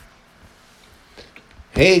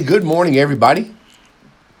Hey, good morning, everybody.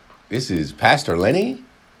 This is Pastor Lenny,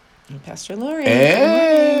 And Pastor Lori. Good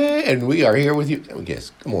morning. and we are here with you.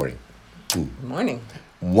 Yes, good morning. Good morning.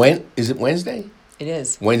 When is it Wednesday? It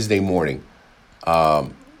is. Wednesday morning.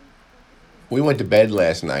 We went to bed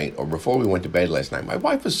last night, or before we went to bed last night, my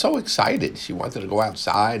wife was so excited. She wanted to go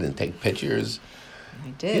outside and take pictures. I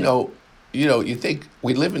You did. know, you think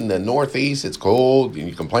we live in the Northeast, it's cold, and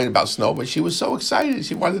you complain about snow, but she was so excited.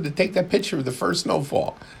 She wanted to take that picture of the first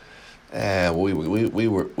snowfall. And we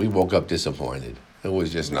woke up disappointed. It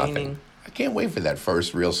was just nothing. Raining. I can't wait for that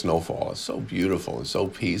first real snowfall. It's so beautiful and so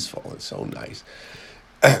peaceful and so nice.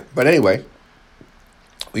 But anyway,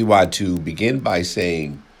 we want to begin by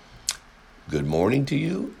saying good morning to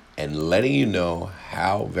you and letting you know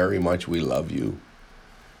how very much we love you.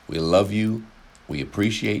 We love you. We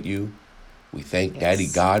appreciate you. We thank Daddy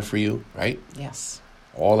Yes. God for you, right? Yes.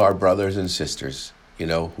 All our brothers and sisters,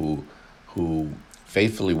 who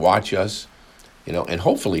faithfully watch us, and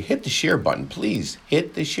hopefully hit the share button. Please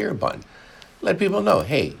hit the share button. Let people know,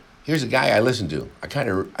 hey, here's a guy I listen to. I kind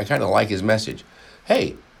of like his message.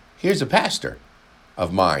 Hey, here's a pastor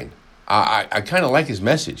of mine. I kind of like his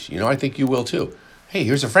message. I think you will too. Hey,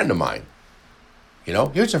 here's a friend of mine.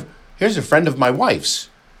 Here's a friend of my wife's.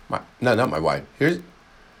 No, not my wife.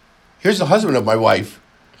 Here's the husband of my wife.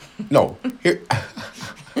 No,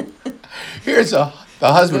 here's the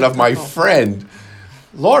husband of my friend,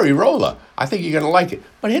 Lori Rolla. I think you're going to like it.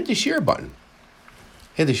 But hit the share button.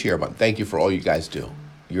 Hit the share button. Thank you for all you guys do.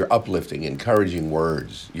 Your uplifting, encouraging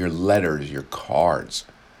words, your letters, your cards,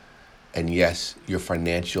 and yes, your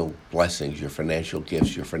financial blessings, your financial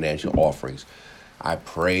gifts, your financial offerings. I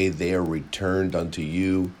pray they are returned unto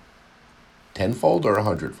you tenfold or a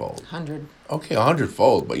hundredfold. 100. Okay, a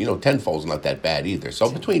hundredfold, but tenfold's not that bad either.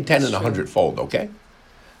 So between 10 and a That's true. hundredfold, okay?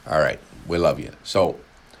 All right, we love you. So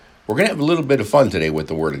we're going to have a little bit of fun today with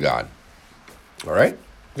the Word of God. All right?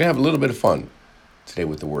 We're going to have a little bit of fun today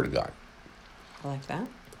with the Word of God. I like that.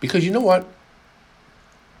 Because you know what?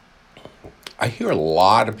 I hear a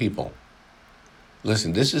lot of people.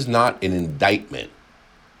 Listen, this is not an indictment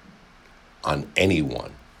on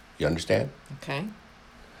anyone. You understand? Okay.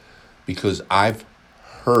 Because I've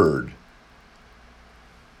heard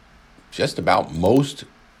just about most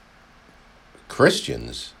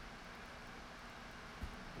Christians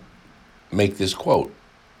make this quote.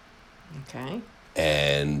 Okay.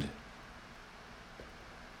 And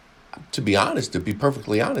to be honest, to be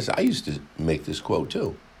perfectly honest, I used to make this quote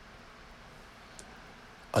too.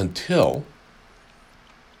 Until,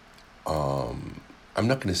 I'm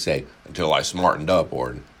not going to say until I smartened up or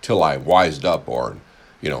until I wised up or,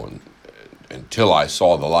 until I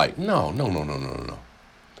saw the light. No.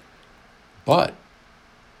 But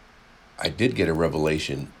I did get a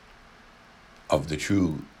revelation of the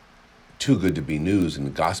true, too good to be news in the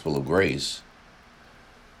gospel of grace,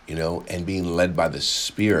 and being led by the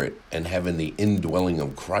Spirit and having the indwelling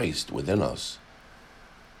of Christ within us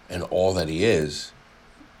and all that He is.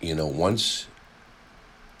 Once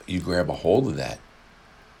you grab a hold of that,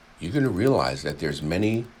 you're going to realize that there's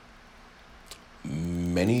many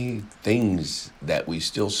things that we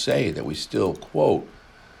still say, that we still quote,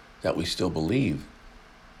 that we still believe,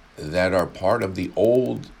 that are part of the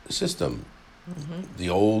old system, the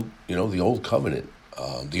old covenant,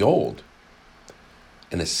 the old,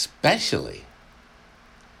 and especially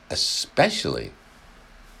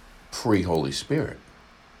pre-Holy Spirit,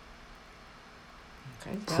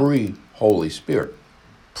 Okay. Yeah. pre-Holy Spirit,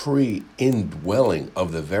 pre-indwelling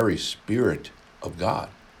of the very Spirit of God,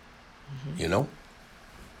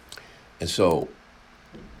 And so,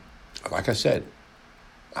 like I said,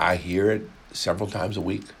 I hear it several times a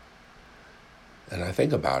week, and I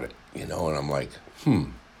think about it, and I'm like,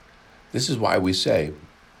 this is why we say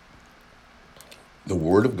the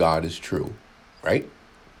Word of God is true, right?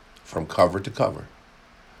 From cover to cover.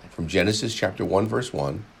 From Genesis chapter 1, verse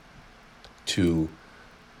 1 to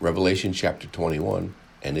Revelation chapter 21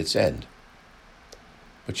 and its end.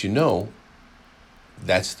 But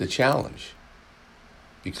that's the challenge.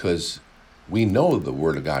 Because we know the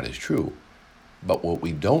Word of God is true, but what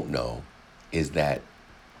we don't know is that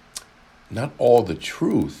not all the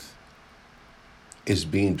truth is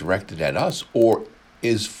being directed at us or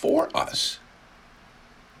is for us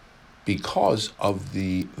because of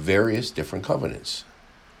the various different covenants.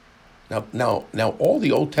 Now, all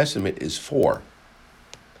the Old Testament is for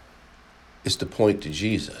is to point to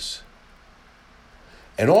Jesus.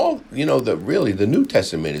 And all, the New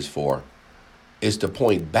Testament is for is to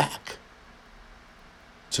point back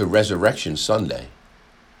to Resurrection Sunday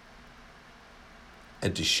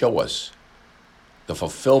and to show us the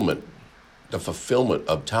fulfillment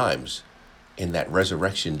of times in that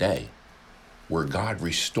resurrection day where God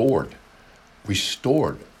restored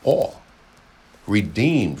all,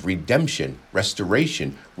 redeemed, redemption,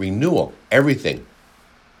 restoration, renewal, everything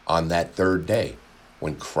on that third day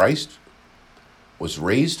when Christ was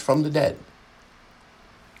raised from the dead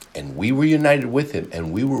and we were united with him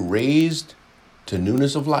and we were raised to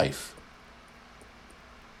newness of life,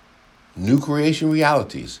 new creation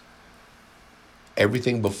realities.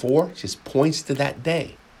 Everything before just points to that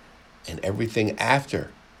day, and everything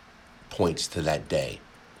after points to that day.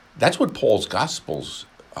 That's what Paul's gospel,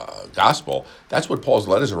 that's what Paul's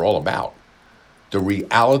letters are all about. The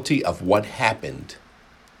reality of what happened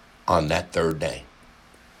on that third day.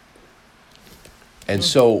 And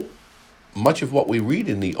so much of what we read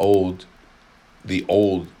in the Old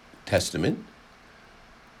Testament,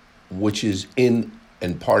 which is in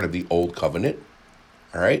and part of the Old Covenant,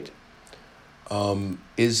 all right,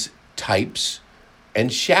 is types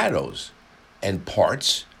and shadows and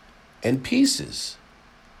parts and pieces.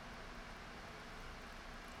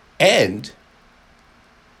 And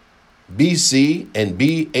BC and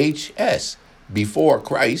BHS, before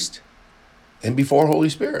Christ and before Holy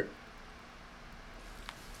Spirit,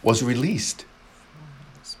 was released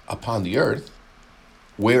upon the earth,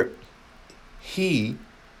 where he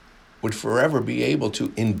would forever be able to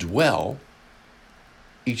indwell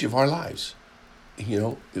each of our lives,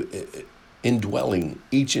 indwelling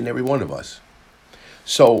each and every one of us.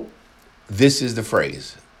 So this is the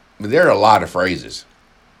phrase. There are a lot of phrases.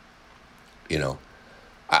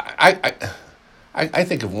 I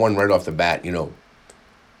think of one right off the bat. It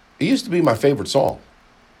used to be my favorite song.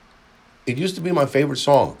 I used to be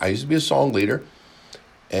a song leader,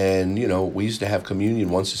 and we used to have communion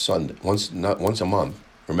once a month.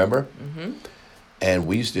 Remember? Mm-hmm. And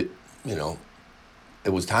we used to, it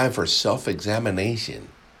was time for self-examination,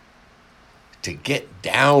 to get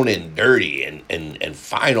down and dirty and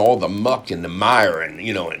find all the muck and the mire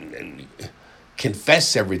and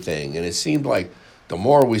confess everything. And it seemed like the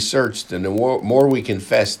more we searched and the more we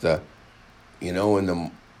confessed,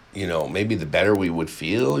 maybe the better we would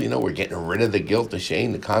feel. We're getting rid of the guilt, the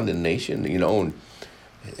shame, the condemnation,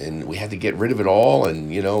 and we had to get rid of it all,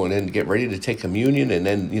 and then get ready to take communion, and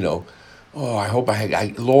then I hope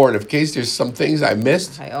Lord, in case there's some things I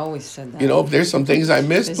missed. I always said that. If there's some things I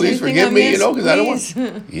missed, please forgive me. Because I don't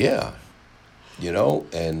want. Yeah,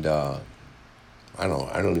 and I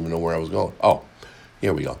don't even know where I was going. Oh,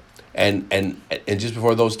 here we go. And just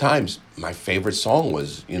before those times, my favorite song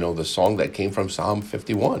was the song that came from Psalm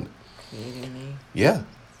 51. Creating me. Yeah,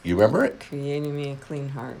 you remember it? Creating me a clean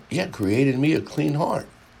heart. Yeah, created me a clean heart.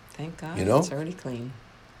 Thank God, it's already clean.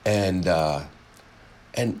 And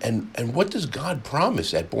what does God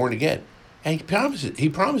promise at born again? And he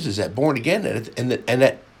promises at born again and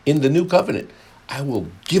that in the new covenant, I will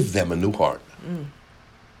give them a new heart.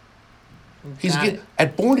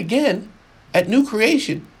 At born again, at new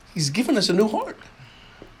creation, he's given us a new heart.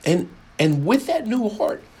 And with that new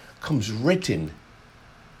heart comes written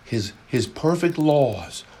his perfect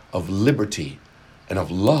laws of liberty and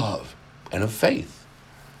of love and of faith.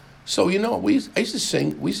 So, we used to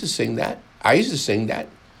sing that. I used to sing that.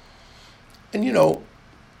 And,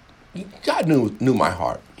 God knew my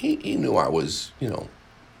heart. He knew I was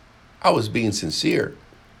being sincere.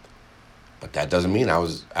 But that doesn't mean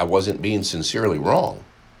I wasn't being sincerely wrong.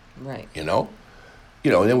 Right. And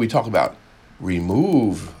then we talk about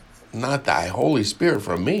remove not thy Holy Spirit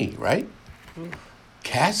from me, right?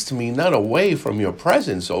 Cast me not away from your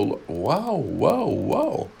presence. Oh,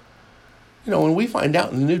 whoa. When we find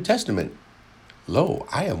out in the New Testament, lo,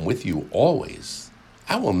 I am with you always.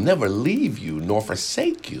 I will never leave you nor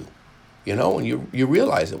forsake you. And you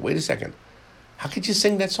realize that, wait a second, how could you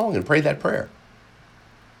sing that song and pray that prayer?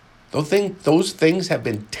 Those things have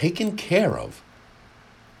been taken care of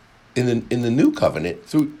in the new covenant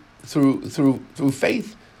through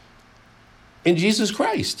faith in Jesus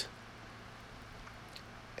Christ.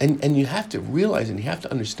 And you have to realize and you have to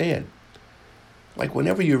understand, like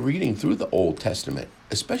whenever you're reading through the Old Testament,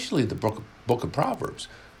 especially the book of Proverbs,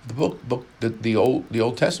 the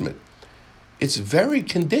Old Testament, it's very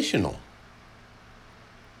conditional.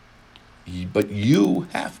 But you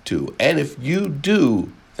have to, and if you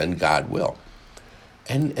do, then God will.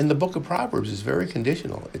 And the book of Proverbs is very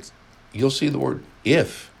conditional. You'll see the word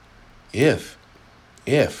if. And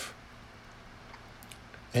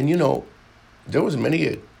there was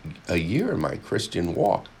many a year in my Christian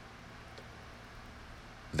walk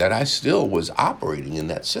that I still was operating in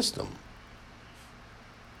that system.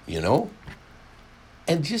 And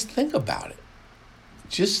just think about it.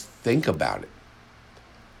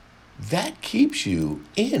 That keeps you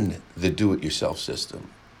in the do-it-yourself system.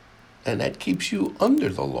 and that keeps you under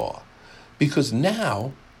the law. Because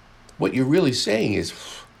now, what you're really saying is,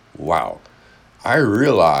 wow, I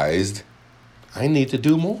realized I need to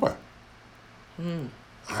do more.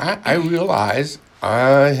 I realize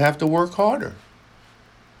I have to work harder.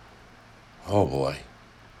 Oh boy.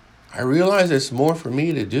 I realize there's more for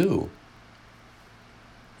me to do.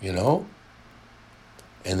 You know?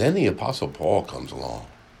 And then the Apostle Paul comes along.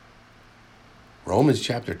 Romans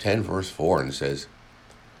chapter 10, verse 4, and says,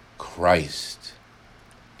 Christ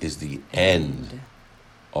is the end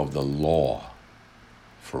of the law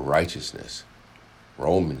for righteousness.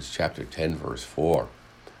 Romans chapter 10, verse 4.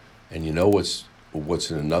 And you know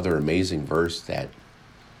what's another amazing verse that,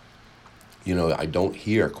 I don't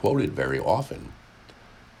hear quoted very often?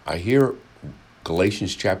 I hear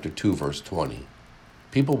Galatians chapter 2, verse 20.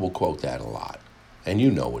 People will quote that a lot. And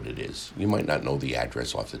you know what it is. You might not know the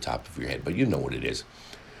address off the top of your head, but you know what it is.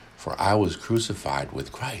 For I was crucified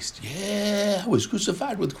with Christ. Yeah, I was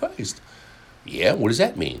crucified with Christ. Yeah, what does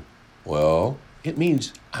that mean? Well, it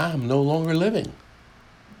means I'm no longer living.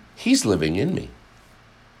 He's living in me.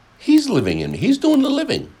 He's living in me. He's doing the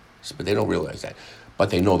living. But they don't realize that.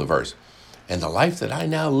 But they know the verse. And the life that I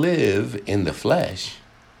now live in the flesh,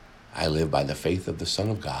 I live by the faith of the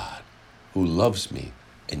Son of God, who loves me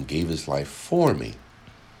and gave his life for me.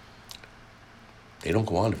 They don't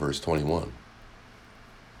go on to verse 21.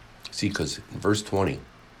 See, because in verse 20,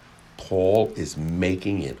 Paul is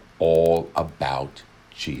making it all about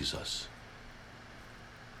Jesus.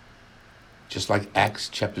 Just like Acts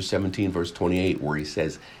chapter 17, verse 28, where he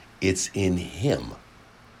says, it's in him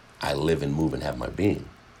I live and move and have my being.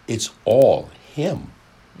 It's all him.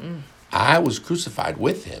 I was crucified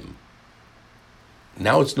with him.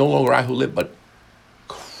 Now it's no longer I who live, but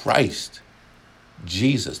Christ,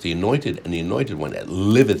 Jesus, the anointed and the anointed one that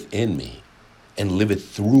liveth in me and liveth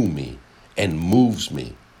through me and moves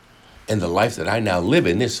me. And the life that I now live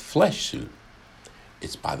in this flesh suit,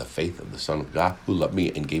 it's by the faith of the Son of God who loved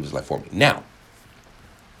me and gave his life for me. Now,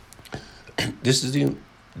 this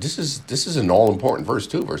is an all-important verse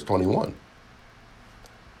too, verse 21.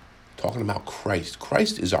 Talking about Christ.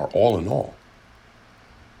 Christ is our all in all.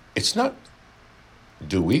 It's not,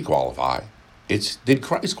 do we qualify? It's, did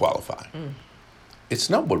Christ qualify? It's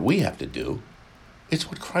not what we have to do. It's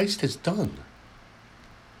what Christ has done.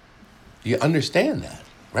 You understand that,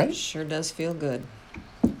 right? Sure does feel good.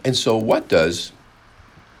 And so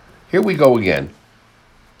here we go again.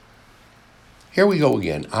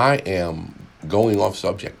 I am going off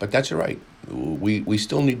subject, but that's all right. We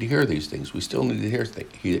still need to hear these things. We still need to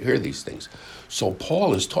hear these things. So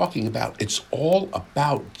Paul is talking about, it's all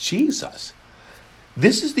about Jesus.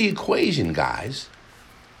 This is the equation, guys.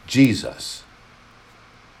 Jesus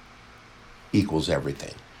equals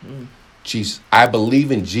everything. Jesus, I believe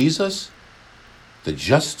in Jesus. The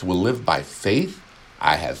just will live by faith.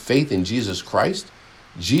 I have faith in Jesus Christ.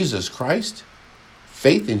 Jesus Christ,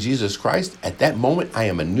 faith in Jesus Christ. At that moment, I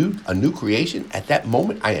am a new creation. At that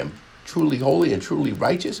moment, I am truly holy and truly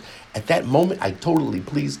righteous. At that moment, I totally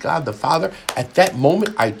please God the Father. At that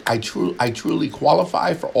moment, I truly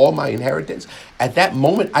qualify for all my inheritance. At that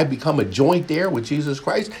moment, I become a joint heir with Jesus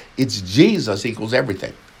Christ. It's Jesus equals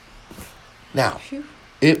everything. Now,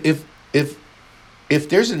 if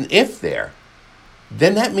there's an if there,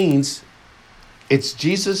 then that means it's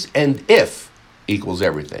Jesus and if equals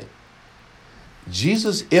everything.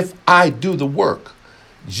 Jesus if I do the work.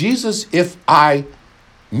 Jesus if I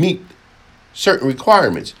meet certain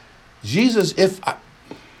requirements. Jesus if I...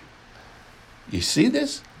 You see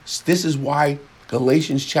this? This is why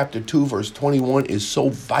Galatians chapter 2 verse 21 is so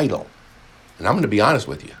vital. And I'm going to be honest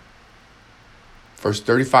with you. First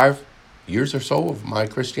 35 years or so of my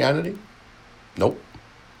Christianity, nope.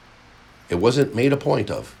 It wasn't made a point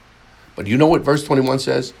of. But you know what verse 21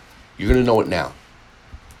 says? You're going to know it now.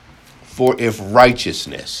 For if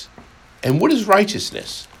righteousness, and what is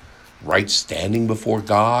righteousness? Right standing before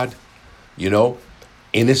God,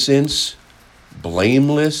 innocence,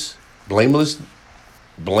 blamelessness,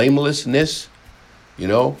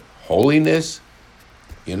 holiness,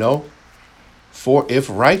 for if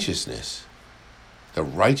righteousness, the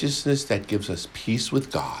righteousness that gives us peace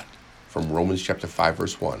with God, from Romans chapter 5,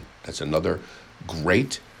 verse 1. That's another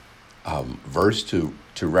great verse to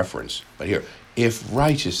reference. But here, if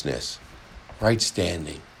righteousness, right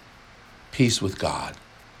standing, peace with God,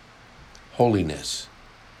 holiness,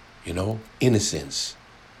 innocence,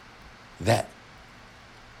 that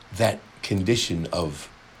condition of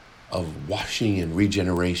washing and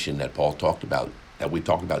regeneration that Paul talked about, that we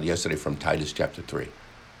talked about yesterday from Titus chapter 3,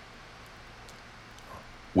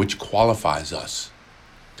 which qualifies us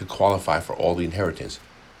to qualify for all the inheritance.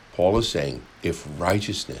 Paul is saying, if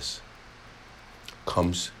righteousness,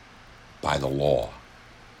 comes by the law.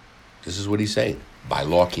 This is what he's saying. By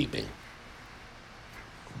law keeping.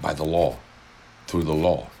 By the law. Through the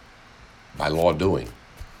law. By law doing.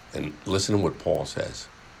 And listen to what Paul says.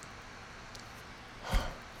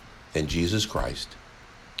 Then Jesus Christ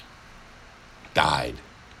died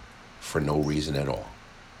for no reason at all.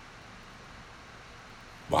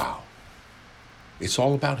 Wow. It's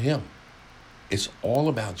all about him. It's all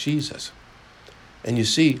about Jesus. And you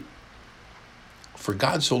see, for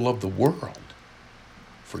God so loved the world,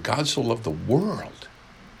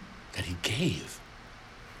 that he gave.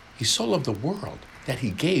 He so loved the world that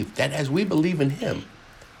he gave, that as we believe in him,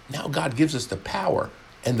 now God gives us the power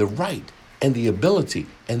and the right and the ability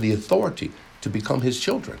and the authority to become his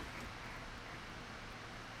children.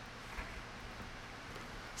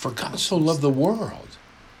 For God so loved the world.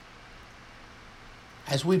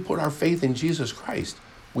 As we put our faith in Jesus Christ,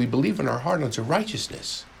 we believe in our heart unto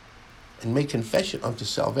righteousness and make confession unto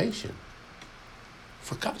salvation.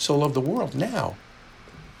 For God so loved the world. Now,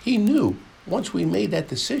 he knew once we made that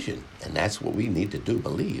decision, and that's what we need to do,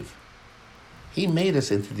 believe, he made us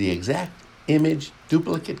into the exact image,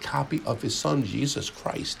 duplicate copy of his son, Jesus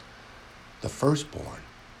Christ, the firstborn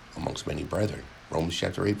amongst many brethren. Romans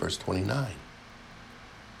chapter 8, verse 29.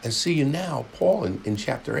 And see, now, Paul in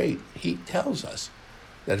chapter 8, he tells us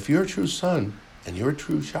that if you're a true son and you're a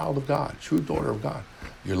true child of God, true daughter of God,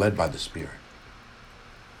 you're led by the Spirit.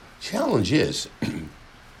 Challenge is,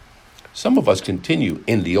 some of us continue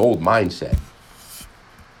in the old mindset,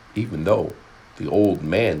 even though the old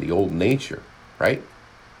man, the old nature, right,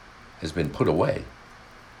 has been put away.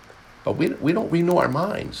 But we don't renew our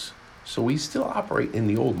minds, so we still operate in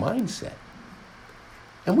the old mindset.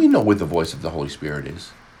 And we know where the voice of the Holy Spirit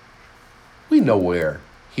is. We know where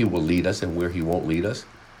he will lead us and where he won't lead us.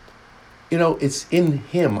 You know, it's in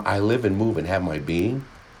him I live and move and have my being.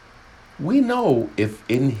 We know if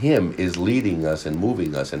in him is leading us and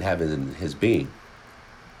moving us and having his being,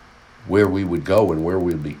 where we would go and where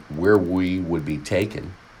we would be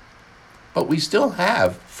taken. But we still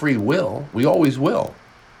have free will. We always will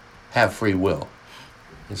have free will.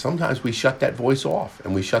 And sometimes we shut that voice off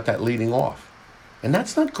and we shut that leading off. And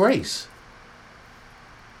that's not grace.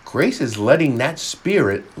 Grace is letting that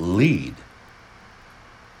Spirit lead.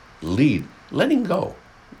 Lead. Letting go.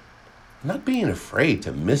 Not being afraid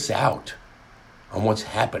to miss out on what's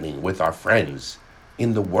happening with our friends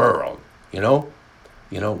in the world. You know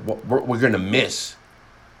what we're going to miss.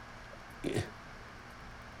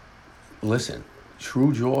 Listen,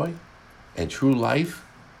 true joy and true life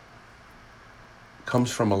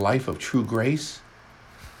comes from a life of true grace,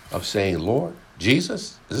 of saying, Lord,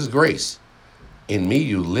 Jesus, this is grace. In me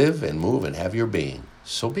you live and move and have your being.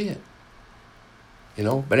 So be it.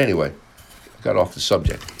 But anyway, I got off the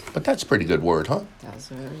subject. But that's a pretty good word, huh?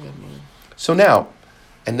 That's a very good word. So now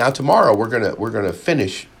tomorrow we're gonna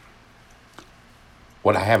finish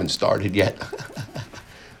what I haven't started yet.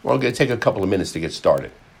 We're gonna take a couple of minutes to get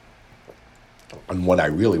started on what I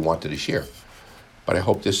really wanted to share. But I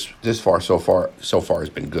hope so far has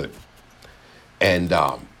been good. And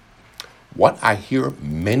what I hear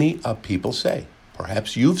many people say,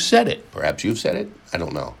 perhaps you've said it, I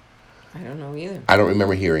don't know. I don't know either. I don't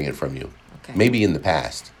remember hearing it from you. Okay. Maybe in the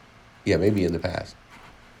past. Yeah, maybe in the past.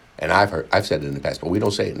 And I've said it in the past, but we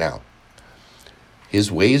don't say it now.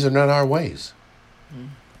 His ways are not our ways.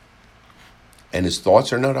 And his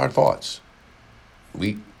thoughts are not our thoughts.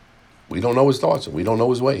 We don't know his thoughts and we don't know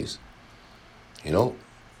his ways. The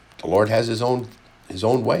Lord has his own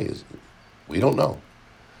ways. We don't know.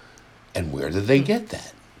 And where did they get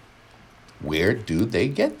that? Where do they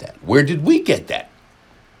get that? Where did we get that?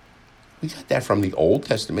 We got that from the Old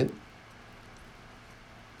Testament.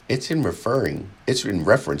 It's referring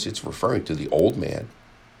to the old man.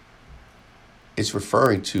 It's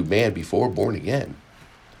referring to man before born again.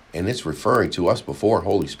 And it's referring to us before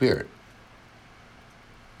Holy Spirit.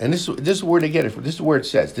 And this is where they get it from. This is where it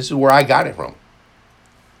says. This is where I got it from.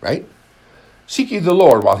 Right? Seek ye the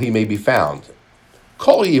Lord while he may be found.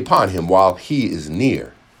 Call ye upon him while he is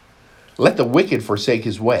near. Let the wicked forsake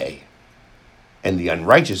his way, and the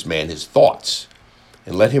unrighteous man his thoughts.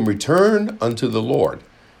 And let him return unto the Lord,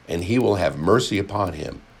 and he will have mercy upon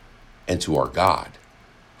him, and to our God,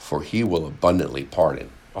 for he will abundantly pardon.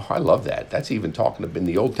 Oh, I love that. That's even talking in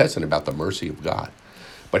the Old Testament about the mercy of God.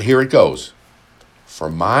 But here it goes. For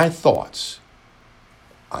my thoughts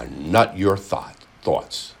are not your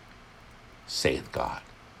thoughts, saith God.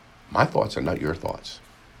 My thoughts are not your thoughts.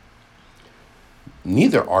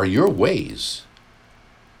 Neither are your ways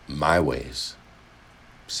my ways,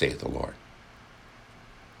 saith the Lord.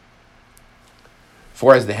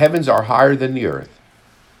 For as the heavens are higher than the earth,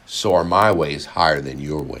 so are my ways higher than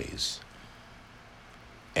your ways,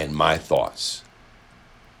 and my thoughts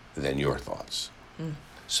than your thoughts.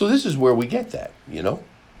 So this is where we get that,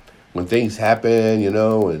 when things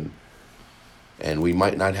happen, and we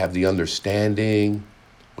might not have the understanding,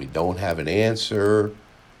 we don't have an answer,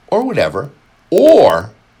 or whatever,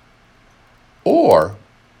 or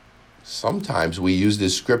sometimes we use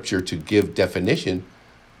this scripture to give definition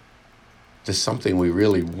to something we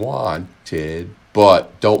really wanted,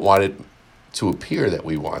 but don't want it to appear that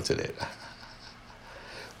we wanted it.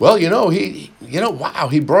 Well, wow,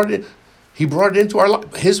 he brought it into our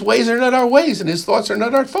life. His ways are not our ways, and his thoughts are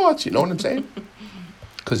not our thoughts. You know what I'm saying?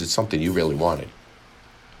 Because it's something you really wanted.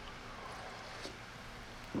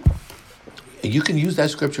 You can use that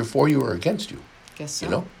scripture for you or against you. Guess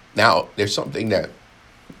so. Now, there's something that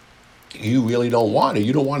you really don't want or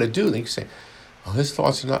you don't want to do. Then you say, well, his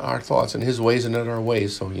thoughts are not our thoughts, and his ways are not our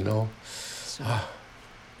ways. So,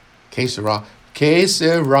 que sera,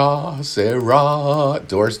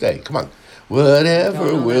 Doris Day. Come on.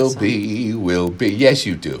 Whatever will be, will be. Yes,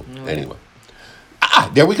 you do. No, anyway.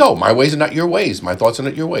 There we go. My ways are not your ways. My thoughts are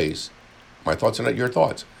not your ways. My thoughts are not your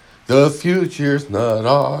thoughts. The future's not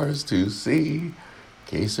ours to see.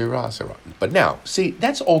 Que sera, sera. But now, see,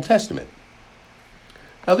 that's Old Testament.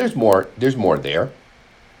 Now, there's more there.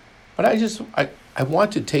 But I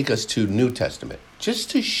want to take us to New Testament just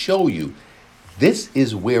to show you this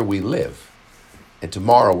is where we live. And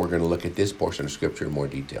tomorrow we're going to look at this portion of Scripture in more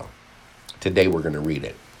detail. Today we're going to read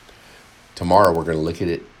it. Tomorrow we're going to look at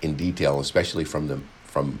it in detail, especially from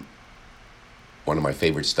one of my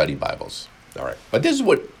favorite study Bibles. All right. But this is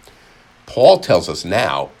what Paul tells us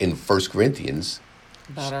now in 1 Corinthians.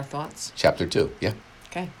 About our thoughts? Chapter 2, yeah.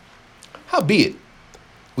 Okay. Howbeit,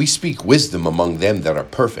 we speak wisdom among them that are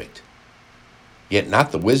perfect, yet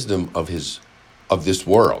not the wisdom of this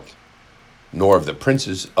world, nor of the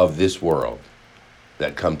princes of this world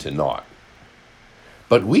that come to naught.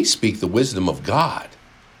 But we speak the wisdom of God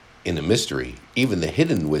in a mystery, even the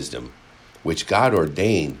hidden wisdom, which God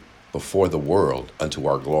ordained before the world unto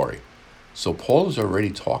our glory. So Paul is already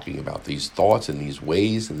talking about these thoughts and these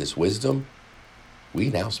ways and this wisdom. We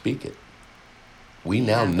now speak it. We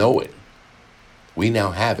now know it. We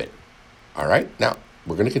now have it. All right? Now,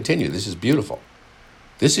 we're going to continue. This is beautiful.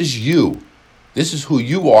 This is you. This is who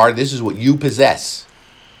you are. This is what you possess.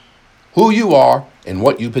 Who you are and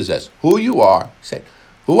what you possess. Who you are. Say,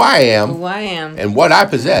 who I am. Who I am. And what I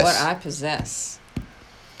possess. What I possess.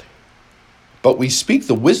 But we speak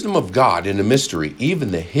the wisdom of God in a mystery,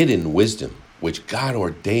 even the hidden wisdom, which God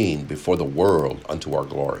ordained before the world unto our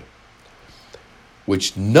glory,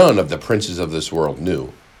 which none of the princes of this world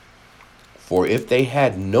knew. For if they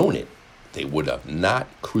had known it, they would have not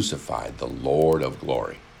crucified the Lord of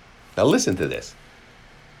glory. Now listen to this.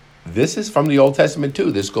 This is from the Old Testament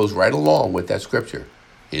too. This goes right along with that scripture.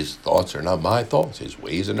 His thoughts are not my thoughts. His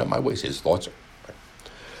ways are not my ways. His thoughts are.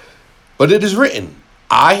 But it is written,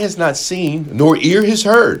 eye has not seen, nor ear has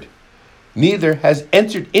heard, neither has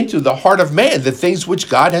entered into the heart of man the things which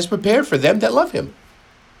God has prepared for them that love him.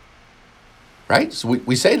 Right? So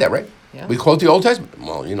we say that, right? Yeah. We quote the Old Testament.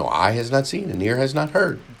 Well, eye has not seen and ear has not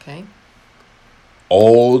heard. Okay.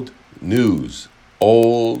 Old news,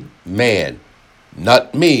 old man,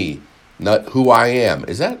 not me, not who I am.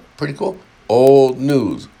 Is that pretty cool? Old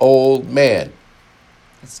news, old man.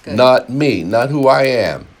 That's good. Not me, not who I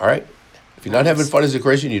am. All right? If you're not having fun as a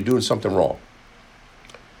Christian, you're doing something wrong.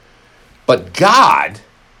 But God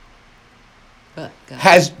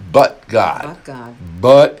has but God.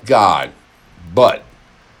 But.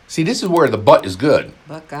 See, this is where the but is good.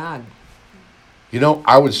 But God.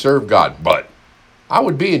 I would serve God, but. I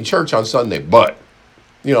would be in church on Sunday, but.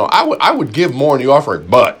 I would give more in the offering,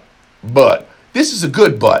 but. This is a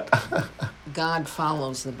good but. God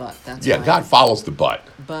follows the but. That's right. God follows the but.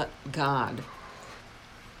 But God.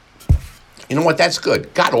 You know what? That's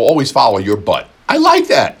good. God will always follow your butt. I like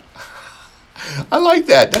that.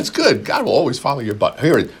 That's good. God will always follow your butt.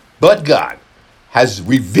 Here it is. But God has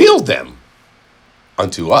revealed them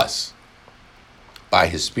unto us by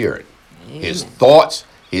his Spirit. Amen. His thoughts,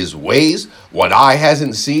 his ways, what eye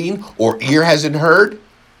hasn't seen or ear hasn't heard,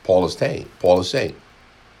 Paul is saying.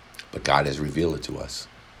 But God has revealed it to us.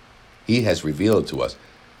 He has revealed it to us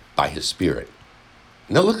by his Spirit.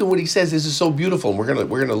 Now look at what he says. This is so beautiful. And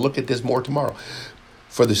we're gonna look at this more tomorrow.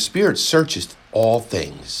 For the Spirit searcheth all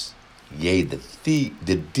things, yea, the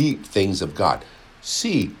deep things of God.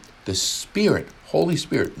 See, the Spirit, Holy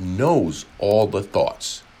Spirit, knows all the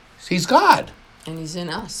thoughts. He's God. And he's in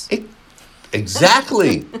us.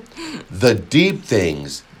 Exactly. The deep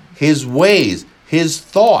things, his ways, his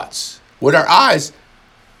thoughts. With our eyes,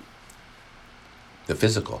 the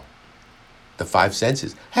physical, the five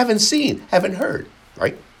senses. Haven't seen, haven't heard,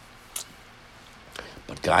 right?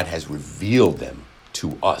 But God has revealed them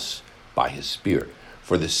to us by his Spirit.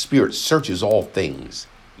 For the Spirit searches all things,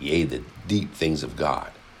 yea, the deep things of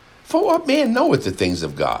God. For what man knoweth the things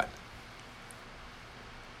of God?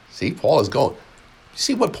 See, Paul is going.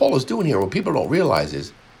 See what Paul is doing here, what people don't realize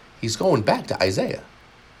is he's going back to Isaiah.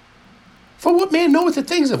 For what man knoweth the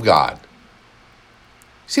things of God?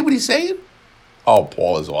 See what he's saying? Oh,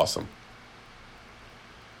 Paul is awesome.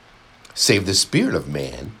 Save the spirit of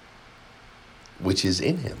man, which is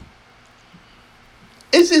in him.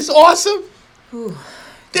 Is this awesome? Whew.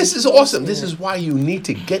 This is awesome. This is why you need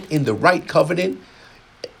to get in the right covenant.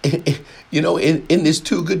 You know, in this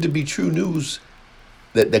too good to be true news,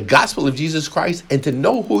 the gospel of Jesus Christ, and to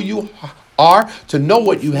know who you are, to know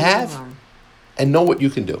what you have, and know what you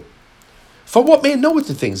can do. For what man knoweth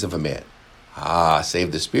the things of a man?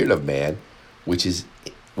 Save the spirit of man, which is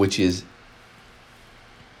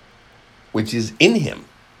in him.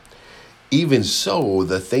 Even so,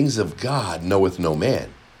 the things of God knoweth no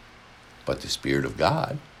man, but the Spirit of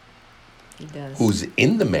God, He does. who's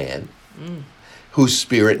in the man, whose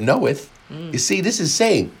spirit knoweth. You see, this is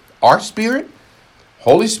saying our spirit,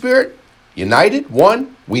 Holy Spirit, united,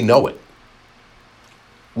 one, we know it.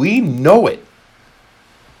 We know it.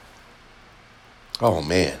 Oh,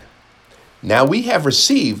 man. Now we have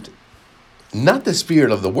received not the spirit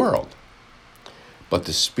of the world, but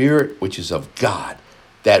the Spirit which is of God,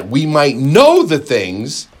 that we might know the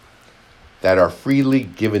things that are freely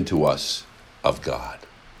given to us of God.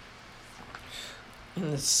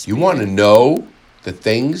 And the You want to know the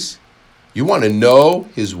things? You want to know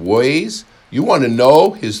his ways? You want to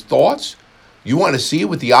know his thoughts? You want to see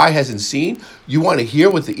what the eye hasn't seen? You want to hear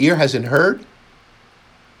what the ear hasn't heard?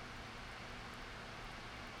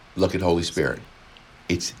 Look at Holy Spirit.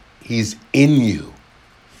 He's in you.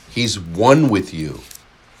 He's one with you.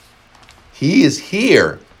 He is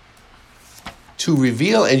here to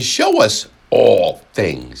reveal and show us all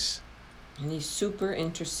things. And he super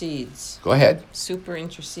intercedes. Go ahead. Super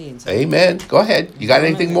intercedes. Amen. Go ahead. You got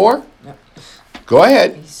anything more? Yep. Go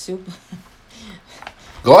ahead. He's super.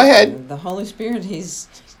 Go ahead. The Holy Spirit, he's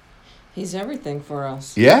everything for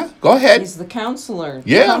us. Yeah, go ahead. He's the counselor,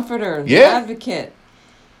 Yeah. the comforter, the Yeah. advocate.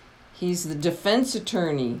 He's the defense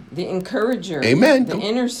attorney, the encourager, Amen. the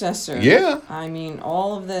intercessor. Yeah. I mean,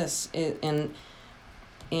 all of this. In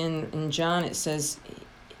John, it says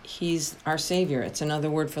he's our Savior. It's another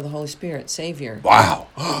word for the Holy Spirit, Savior. Wow.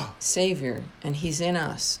 Savior. And he's in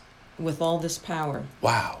us with all this power.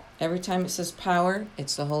 Wow. Every time it says power,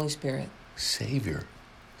 it's the Holy Spirit. Savior.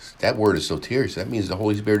 That word is soterious. That means the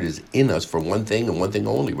Holy Spirit is in us for one thing and one thing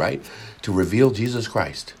only, right? To reveal Jesus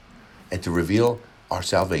Christ and to reveal our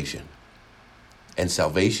salvation. And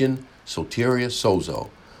salvation, soteria, sozo,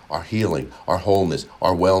 our healing, our wholeness,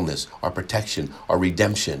 our wellness, our protection, our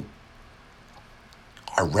redemption,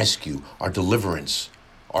 our rescue, our deliverance,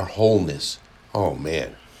 our wholeness. Oh,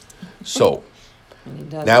 man. So, And he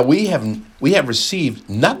does. now we have received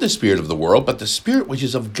not the spirit of the world, but the Spirit which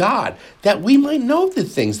is of God, that we might know the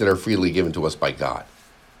things that are freely given to us by God,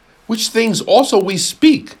 which things also we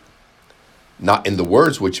speak, not in the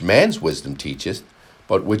words which man's wisdom teacheth,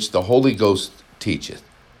 but which the Holy Ghost teacheth,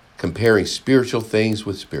 comparing spiritual things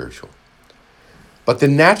with spiritual. But the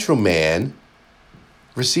natural man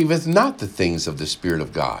receiveth not the things of the Spirit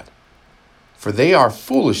of God, for they are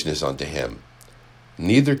foolishness unto him,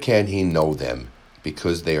 neither can he know them,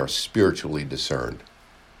 because they are spiritually discerned.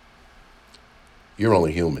 You're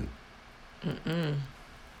only human.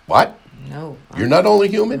 What? No. You're not only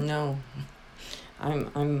human? No.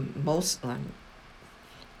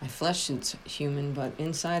 My flesh is human, but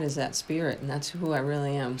inside is that spirit, and that's who I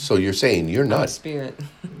really am. So you're saying you're I'm a not. spirit.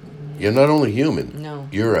 You're not only human. No.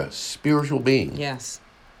 You're a spiritual being. Yes.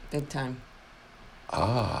 Big time.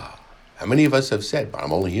 How many of us have said, but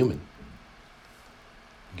I'm only human?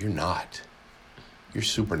 You're not. You're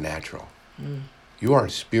supernatural. You are a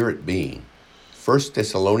spirit being. 1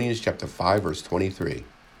 Thessalonians chapter 5, verse 23.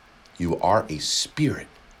 You are a spirit.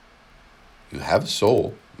 You have a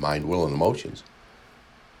soul, mind, will, and emotions.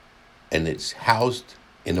 And it's housed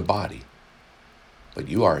in a body. But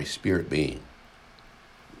you are a spirit being.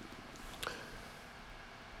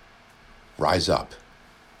 Rise up.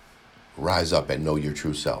 Rise up and know your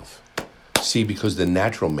true self. See, because the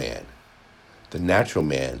natural man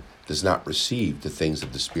does not receive the things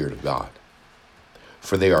of the Spirit of God.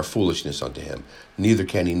 For they are foolishness unto him. Neither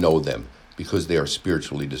can he know them, because they are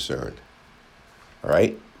spiritually discerned. All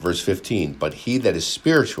right? Verse 15. But he that is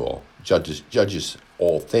spiritual judges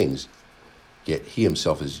all things, yet he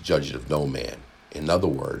himself is judged of no man. In other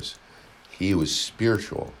words, he who is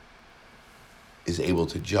spiritual is able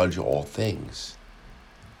to judge all things,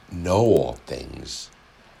 know all things,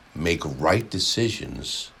 make right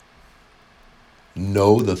decisions,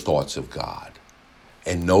 know the thoughts of God,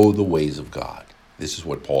 and know the ways of God. This is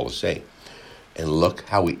what Paul is saying. And look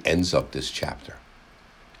how he ends up this chapter.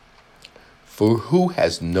 For who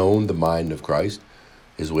has known the mind of Christ?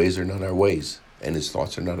 His ways are not our ways, and his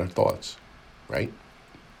thoughts are not our thoughts, right?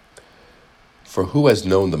 For who has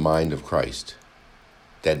known the mind of Christ,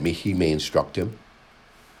 that he may instruct him?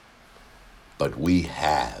 But we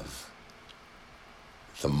have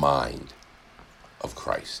the mind of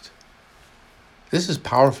Christ. This is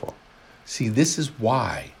powerful. See, this is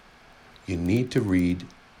why you need to read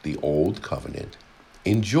the Old Covenant,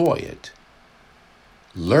 enjoy it,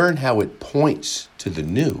 learn how it points to the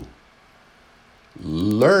new,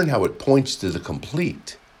 learn how it points to the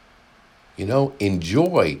complete.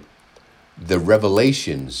 Enjoy the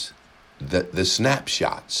revelations, the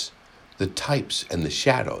snapshots, the types and the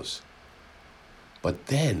shadows. But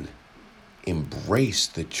then embrace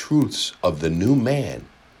the truths of the new man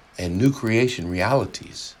and new creation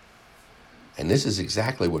realities. And this is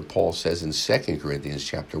exactly what Paul says in 2 Corinthians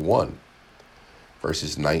chapter 1,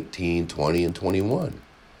 verses 19, 20, and 21.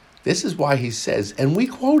 This is why he says, and we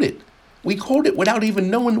quote it. We quote it without even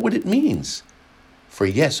knowing what it means. For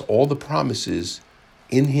yes, all the promises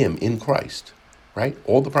in him, in Christ, right?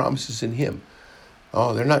 All the promises in him.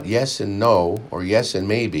 Oh, they're not yes and no, or yes and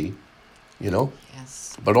maybe,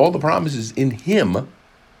 Yes. But all the promises in him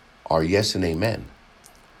are yes and amen.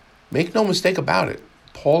 Make no mistake about it.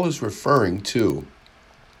 Paul is referring to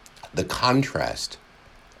the contrast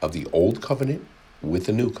of the old covenant with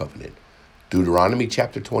the new covenant. Deuteronomy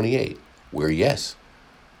chapter 28, where yes,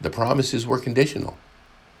 the promises were conditional.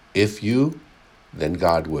 If you, then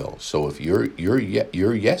God will. So if your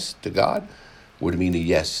yes to God would mean a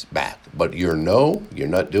yes back. But your no, you're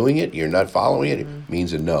not doing it, you're not following it,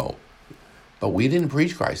 means a no. But we didn't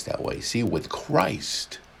preach Christ that way. See, with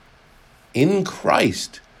Christ, in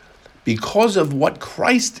Christ, because of what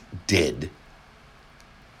Christ did,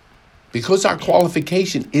 because our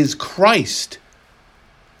qualification is Christ,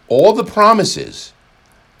 all the promises,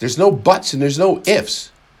 there's no buts and there's no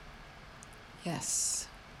ifs. Yes.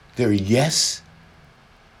 They're yes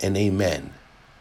and amen.